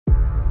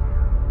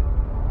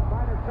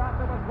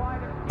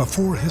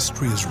Before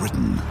history is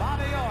written,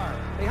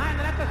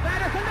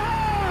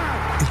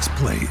 it's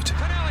played.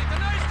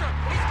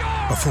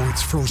 Before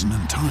it's frozen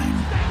in time,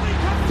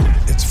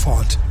 it's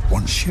fought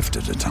one shift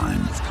at a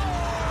time.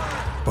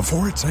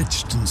 Before it's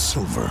etched in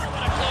silver,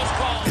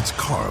 it's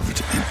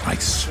carved in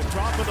ice.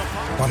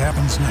 What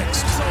happens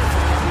next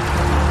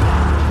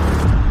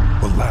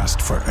will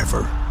last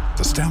forever.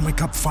 The Stanley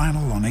Cup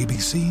Final on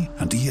ABC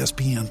and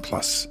ESPN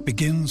Plus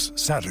begins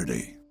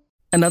Saturday.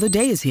 Another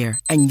day is here,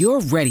 and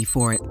you're ready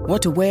for it.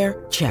 What to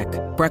wear? Check.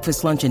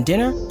 Breakfast, lunch, and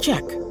dinner?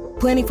 Check.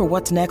 Planning for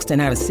what's next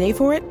and how to save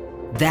for it?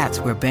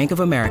 That's where Bank of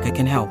America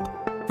can help.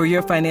 For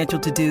your financial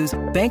to-dos,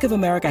 Bank of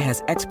America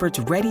has experts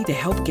ready to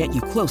help get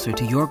you closer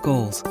to your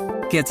goals.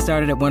 Get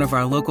started at one of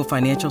our local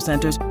financial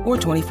centers or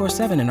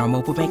 24/7 in our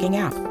mobile banking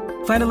app.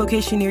 Find a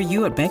location near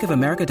you at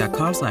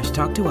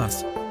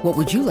bankofamerica.com/talktous. What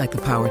would you like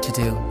the power to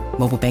do?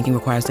 Mobile banking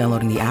requires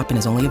downloading the app and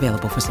is only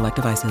available for select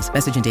devices.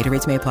 Message and data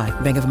rates may apply.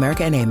 Bank of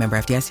America N.A., member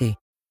FDIC.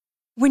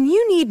 When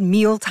you need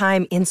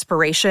mealtime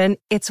inspiration,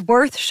 it's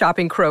worth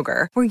shopping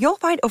Kroger, where you'll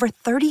find over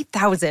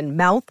 30,000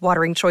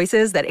 mouth-watering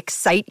choices that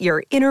excite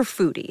your inner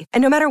foodie.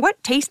 And no matter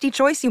what tasty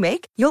choice you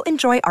make, you'll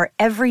enjoy our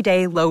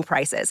everyday low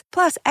prices,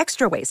 plus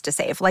extra ways to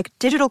save, like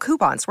digital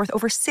coupons worth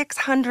over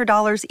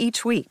 $600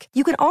 each week.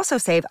 You can also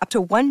save up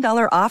to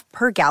 $1 off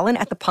per gallon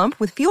at the pump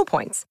with fuel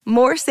points.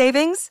 More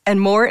savings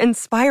and more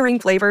inspiring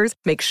flavors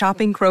make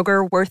shopping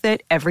Kroger worth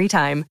it every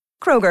time.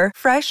 Kroger,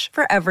 fresh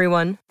for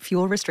everyone.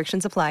 Fuel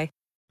restrictions apply.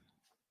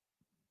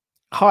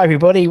 Hi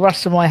everybody,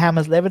 Russ from My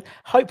Hammers 11.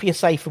 Hope you're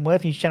safe and well.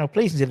 If you're new to the channel,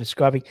 please consider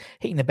subscribing,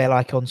 hitting the bell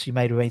icon so you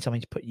may receive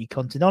something to put new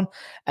content on.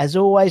 As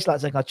always, like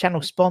to thank our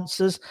channel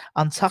sponsors,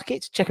 Untuck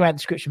It. Check them out in the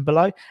description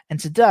below. And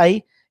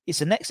today, it's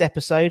the next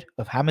episode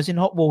of Hammers in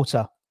Hot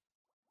Water.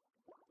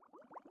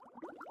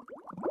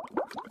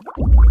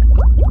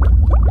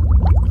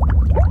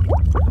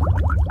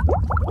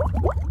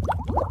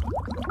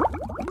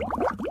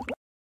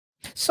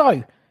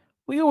 So,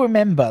 we all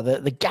remember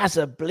the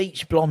Gaza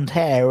bleach blonde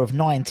hair of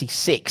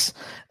 96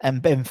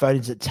 and Ben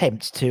Foden's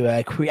attempt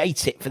to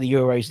create it for the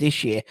Euros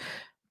this year.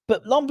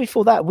 But long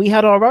before that, we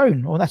had our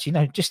own, or actually,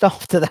 no, just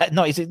after that,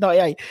 96,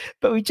 98,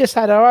 but we just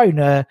had our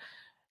own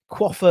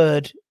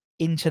coiffured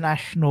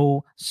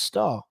international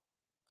star.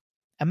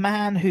 A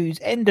man whose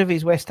end of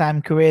his West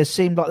Ham career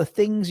seemed like the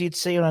things you'd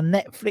see on a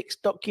Netflix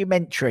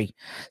documentary.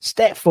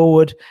 Step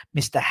forward,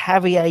 Mr.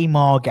 Javier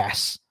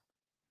Margas.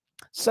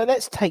 So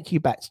let's take you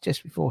back to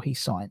just before he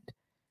signed.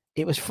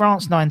 It was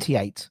France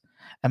 98,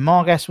 and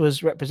Margas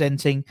was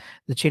representing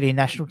the Chilean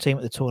national team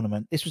at the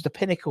tournament. This was the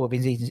pinnacle of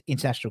his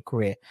international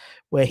career,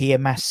 where he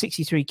amassed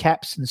 63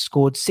 caps and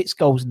scored 6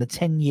 goals in the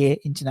 10-year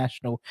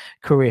international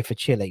career for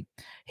Chile.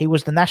 He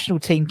was the national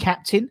team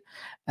captain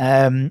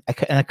and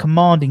a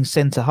commanding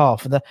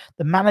centre-half. And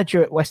the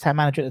manager at West Ham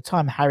manager at the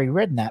time, Harry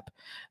Redknapp,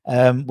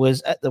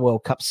 was at the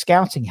World Cup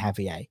scouting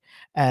Javier.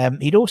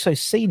 He'd also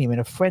seen him in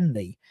a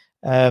friendly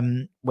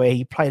where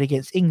he played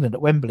against England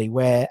at Wembley,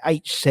 where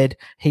H said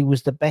he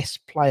was the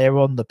best player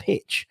on the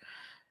pitch.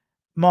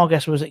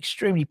 Margas was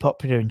extremely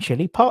popular in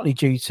Chile, partly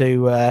due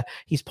to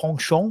his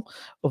penchant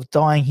of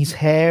dyeing his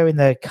hair in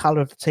the colour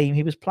of the team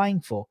he was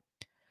playing for,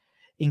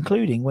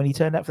 including when he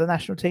turned up for the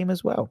national team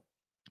as well.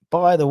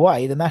 By the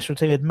way, the national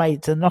team had made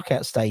it to the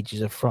knockout stages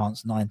of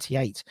France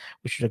 98,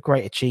 which was a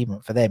great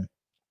achievement for them.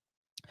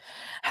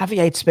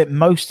 Javier had spent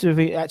most of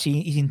it,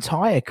 actually his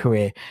entire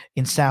career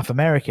in South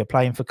America,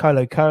 playing for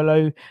Colo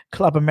Colo,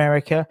 Club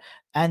America,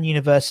 and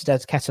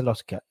Universidad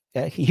Católica.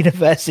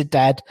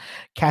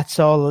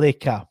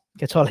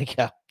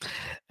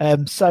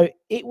 So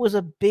it was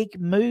a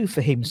big move for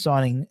him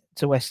signing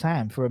to West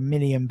Ham for £1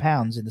 million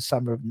in the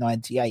summer of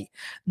 98,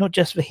 not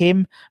just for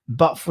him,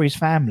 but for his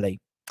family.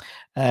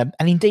 And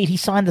indeed, he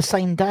signed the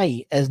same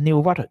day as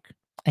Neil Ruddock.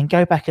 And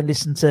go back and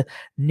listen to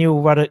Neil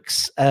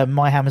Ruddock's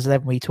My Hammers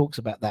 11 where he talks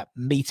about that,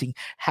 meeting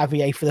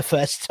Javier for the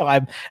first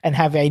time and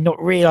Javier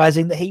not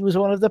realising that he was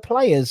one of the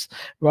players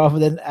rather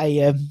than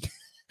a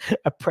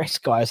press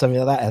guy or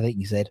something like that, I think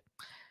he said.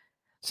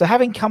 So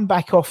having come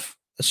back off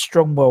a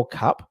strong World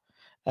Cup,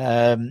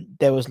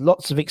 there was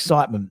lots of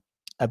excitement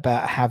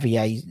about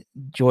Javier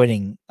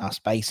joining us,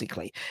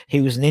 basically. He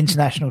was an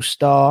international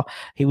star.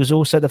 He was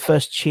also the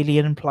first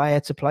Chilean player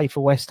to play for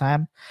West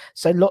Ham.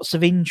 So lots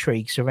of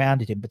intrigue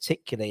surrounded him,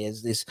 particularly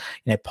as this,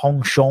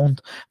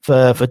 penchant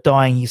for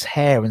dyeing his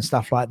hair and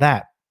stuff like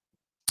that.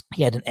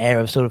 He had an air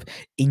of sort of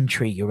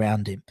intrigue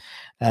around him.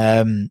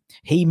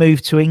 He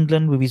moved to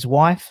England with his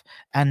wife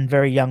and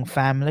very young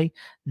family.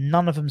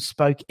 None of them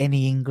spoke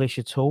any English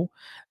at all.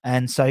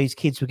 And so his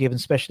kids were given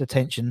special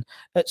attention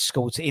at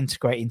school to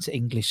integrate into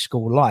English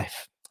school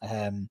life.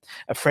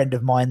 A friend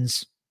of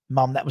mine's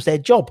mum, that was their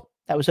job.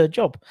 That was her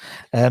job.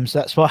 So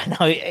that's why I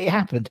know it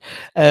happened.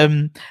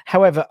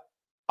 However,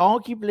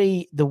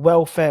 arguably the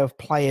welfare of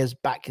players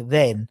back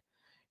then,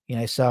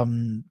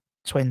 some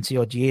 20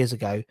 odd years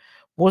ago,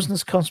 wasn't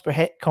as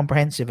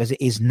comprehensive as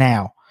it is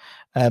now,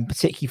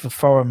 particularly for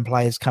foreign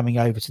players coming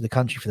over to the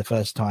country for the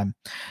first time.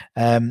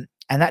 And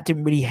that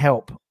didn't really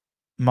help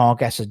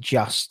Margas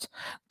adjust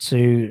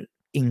to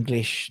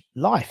English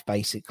life,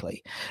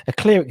 basically. A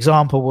clear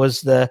example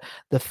was the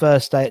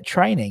first day at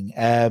training,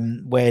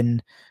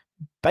 when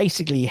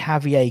basically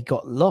Javier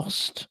got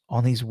lost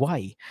on his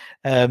way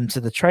to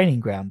the training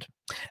ground.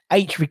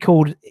 H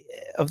recalled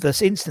of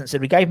this instance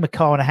that we gave him a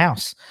car and a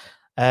house.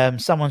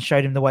 Someone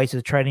showed him the way to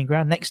the training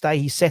ground. Next day,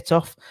 he set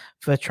off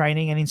for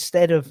training, and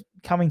instead of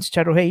coming to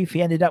Cheddar Heath,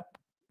 he ended up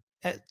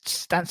at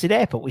Stansted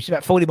Airport, which is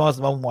about 40 miles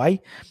the one way.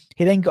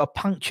 He then got a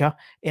puncture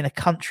in a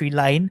country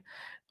lane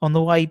on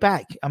the way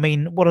back. I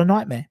mean, what a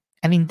nightmare.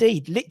 And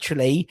indeed,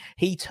 literally,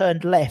 he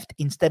turned left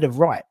instead of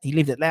right. He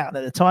lived at Loughton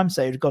at the time,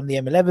 so he'd gone the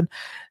M11,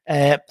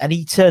 and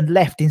he turned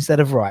left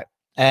instead of right.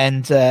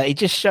 And it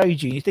just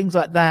showed you things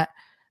like that.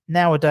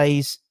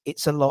 Nowadays,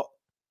 it's a lot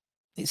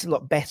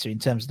better in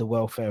terms of the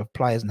welfare of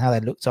players and how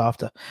they're looked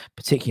after,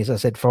 particularly, as I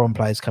said, foreign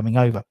players coming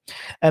over.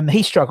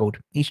 He struggled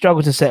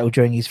to settle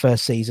during his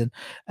first season,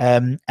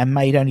 and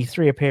made only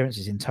 3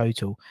 appearances in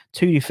total,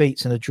 2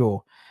 defeats and a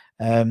draw.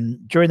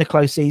 During the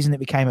close season, it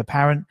became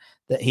apparent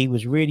that he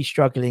was really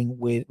struggling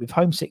with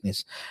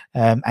homesickness,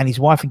 and his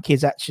wife and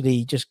kids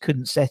actually just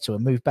couldn't settle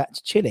and moved back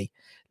to Chile,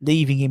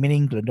 leaving him in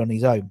England on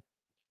his own.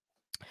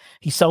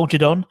 He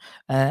soldiered on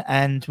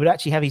and would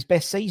actually have his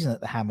best season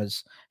at the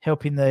Hammers,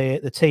 helping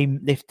the team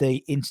lift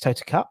the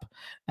Intertoto Cup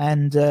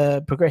and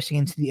progressing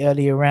into the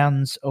earlier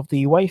rounds of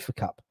the UEFA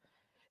Cup.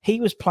 He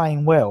was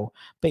playing well,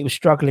 but he was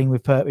struggling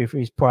with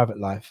his private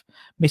life,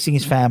 missing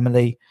his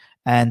family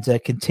and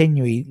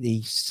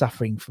continually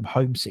suffering from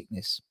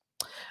homesickness.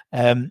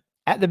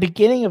 At the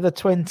beginning of the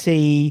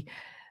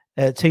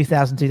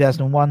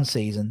 2000-2001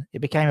 season, it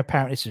became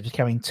apparent this was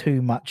becoming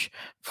too much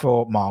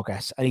for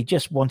Margas, and he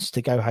just wanted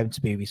to go home to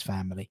be with his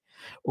family.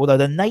 Although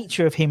the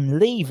nature of him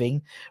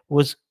leaving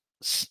was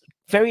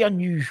very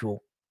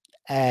unusual.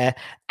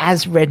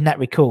 As Redknapp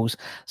recalls,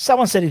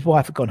 someone said his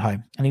wife had gone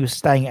home and he was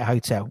staying at a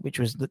hotel, which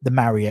was the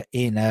Marriott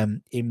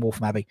in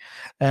Waltham Abbey.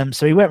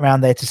 So he went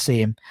round there to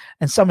see him,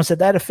 and someone said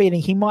they had a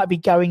feeling he might be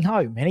going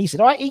home. And he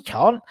said, he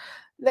can't.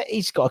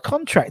 He's got a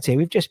contract here.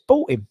 We've just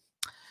bought him.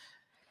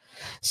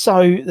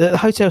 So the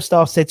hotel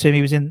staff said to him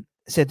he was in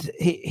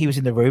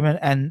the room,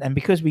 and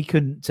because we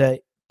couldn't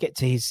get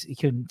to his, he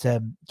couldn't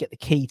get the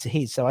key to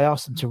his. So I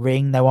asked him to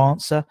ring, no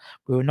answer.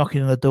 We were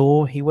knocking on the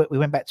door. We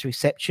went back to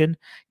reception,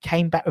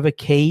 came back with a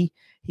key.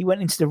 He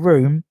went into the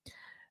room,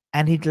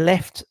 and he'd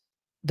left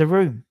the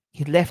room.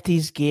 He'd left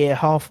his gear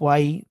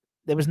halfway.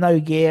 There was no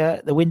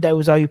gear. The window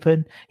was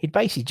open. He'd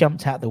basically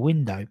jumped out the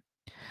window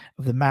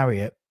of the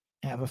Marriott,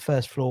 out of a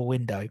first floor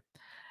window,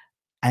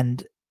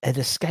 and had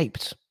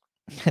escaped.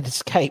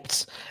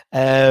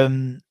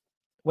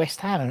 West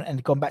Ham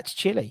and gone back to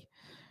Chile.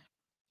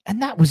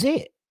 And that was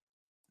it.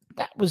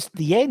 That was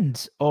the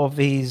end of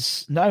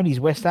his, not only his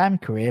West Ham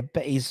career,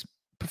 but his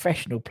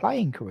professional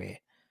playing career.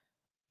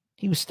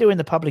 He was still in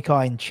the public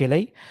eye in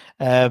Chile,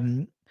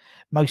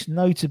 most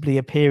notably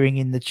appearing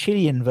in the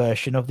Chilean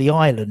version of The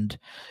Island.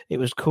 It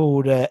was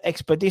called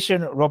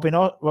Expedition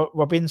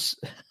Robinson.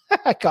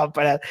 I can't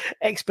pronounce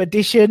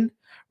Expedition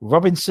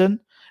Robinson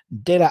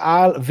de la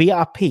Al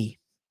VIP.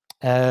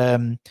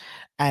 And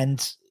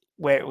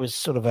where it was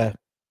sort of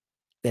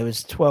there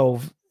was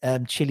 12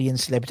 Chilean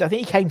celebrities. I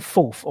think he came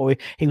fourth, or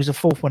he was a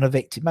fourth one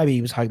evicted. Maybe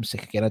he was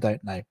homesick again. I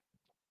don't know.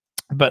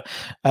 But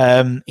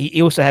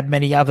he also had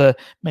many other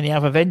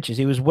ventures.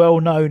 He was well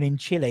known in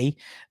Chile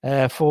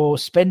for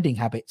spending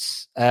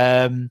habits.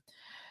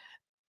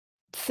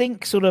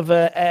 Think sort of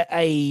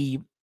a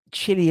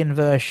Chilean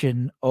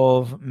version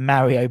of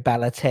Mario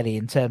Balotelli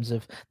in terms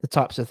of the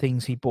types of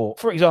things he bought.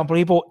 For example,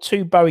 he bought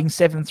 2 Boeing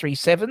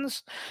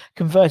 737s,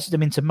 converted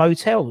them into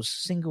motels,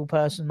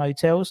 single-person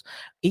motels,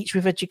 each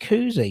with a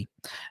jacuzzi.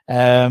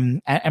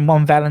 And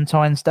one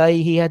Valentine's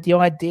Day, he had the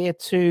idea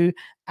to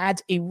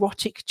add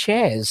erotic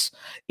chairs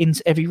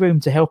into every room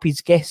to help his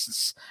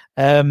guests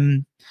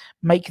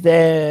make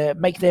their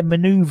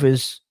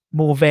maneuvers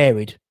more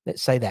varied.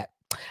 Let's say that.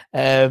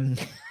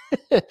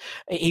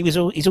 He's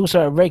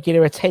also a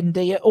regular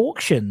attendee at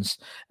auctions.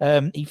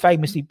 He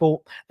famously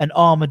bought an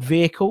armored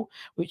vehicle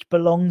which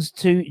belongs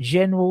to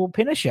General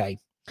Pinochet.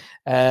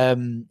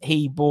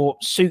 He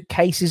bought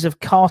suitcases of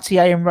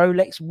Cartier and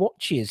Rolex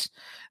watches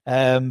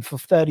for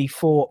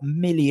 34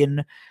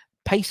 million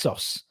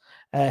pesos.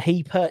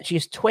 He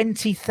purchased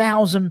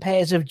 20,000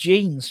 pairs of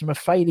jeans from a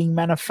failing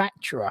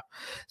manufacturer.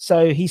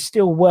 So he's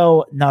still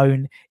well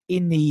known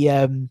in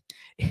the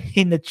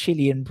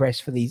Chilean press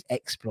for these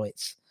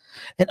exploits.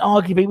 And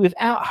arguably,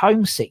 without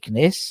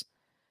homesickness,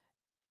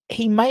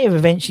 he may have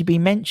eventually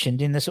been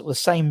mentioned in the sort of the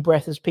same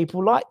breath as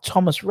people like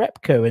Thomas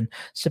Repko and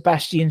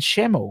Sebastian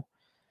Schemmel.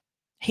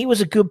 He was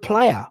a good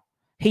player.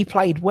 He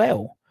played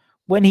well.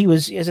 When he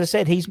was, as I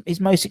said, his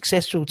most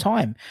successful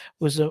time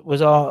was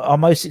our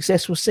most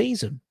successful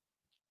season.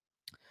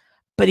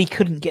 But he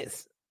couldn't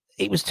get.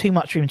 It was too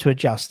much for him to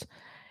adjust.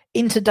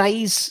 In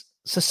today's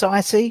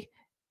society,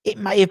 it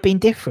may have been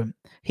different.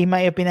 He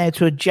may have been able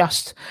to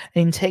adjust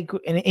and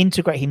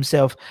integrate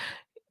himself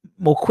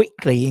more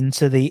quickly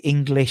into the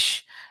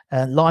English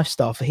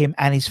lifestyle for him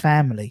and his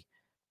family.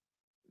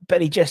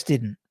 But he just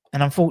didn't.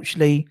 And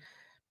unfortunately,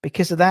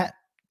 because of that,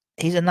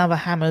 he's another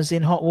hammers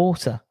in hot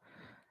water.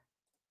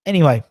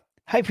 Anyway,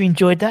 hope you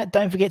enjoyed that.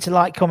 Don't forget to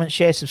like, comment,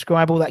 share,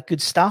 subscribe, all that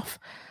good stuff.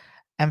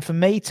 And for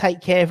me,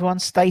 take care, everyone.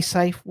 Stay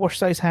safe. Wash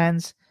those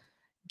hands.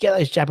 Get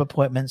those jab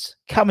appointments.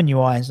 Come in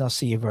your irons, and I'll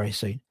see you very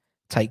soon.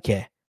 Take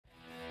care.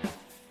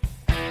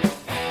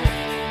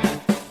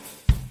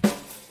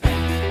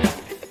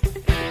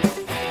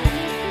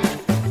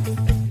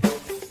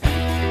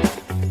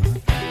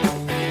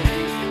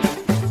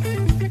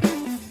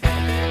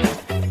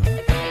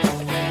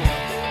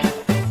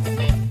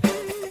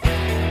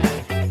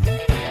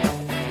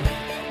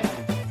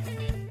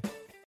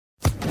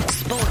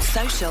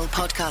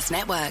 Podcast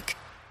Network.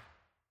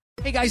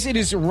 Hey guys, it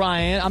is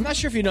Ryan. I'm not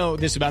sure if you know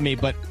this about me,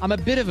 but I'm a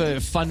bit of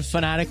a fun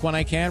fanatic when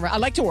I can. I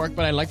like to work,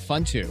 but I like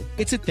fun too.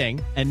 It's a thing.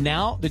 And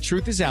now the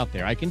truth is out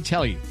there. I can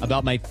tell you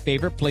about my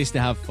favorite place to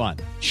have fun.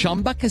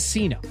 Chumba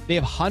Casino. They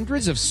have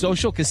hundreds of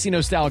social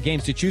casino style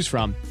games to choose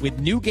from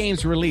with new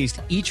games released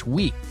each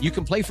week. You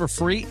can play for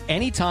free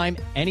anytime,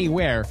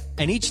 anywhere.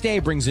 And each day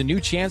brings a new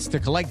chance to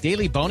collect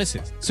daily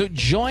bonuses. So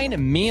join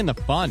me in the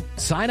fun.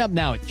 Sign up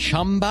now at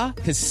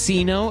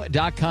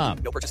ChumbaCasino.com.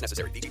 No purchase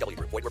necessary. VGW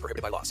Group. Void where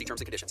prohibited by law. See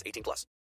terms and conditions. 18+.